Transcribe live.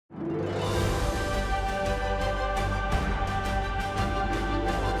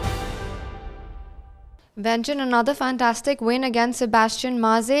Wenjun, another fantastic win against Sébastien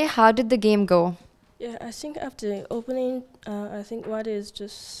Mazé. How did the game go? Yeah, I think after the opening, I think White is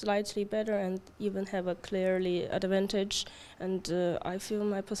just slightly better and even have a clearly advantage. And I feel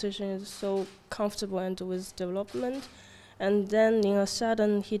my position is so comfortable and with development. And then in a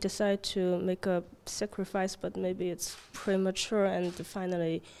sudden, he decided to make a sacrifice, but maybe it's premature. And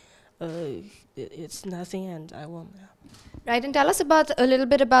finally, it's nothing, and I won. Yeah. Right, and tell us a little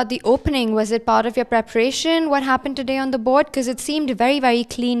bit about the opening. Was it part of your preparation? What happened today on the board? Because it seemed very, very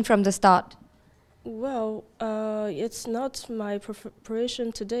clean from the start. Well, it's not my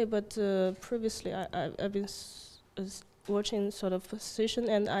preparation today, but previously I've been watching sort of position,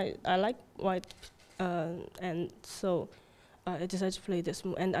 and I like White, and so I decided to play this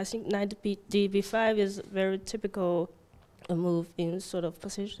move. And I think knight db5 is very typical move in sort of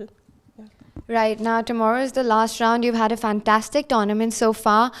position. Yeah. Right, now tomorrow is the last round. You've had a fantastic tournament so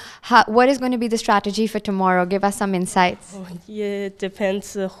far. What is going to be the strategy for tomorrow? Give us some insights. Oh, yeah, it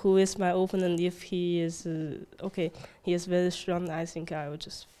depends who is my opponent. If he is okay, he is very strong, I think I would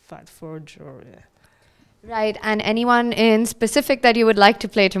just fight for a draw. Yeah. Right, and anyone in specific that you would like to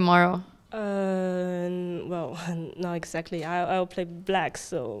play tomorrow? Well, not exactly. I'll play black,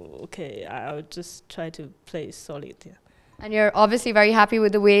 so okay, I'll just try to play solid. Yeah. And you're obviously very happy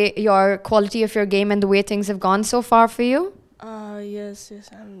with the way your quality of your game and the way things have gone so far for you? Yes,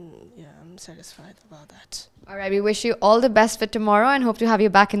 I'm satisfied about that. All right, we wish you all the best for tomorrow and hope to have you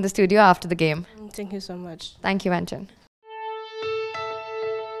back in the studio after the game. Thank you so much. Thank you, Wenjun.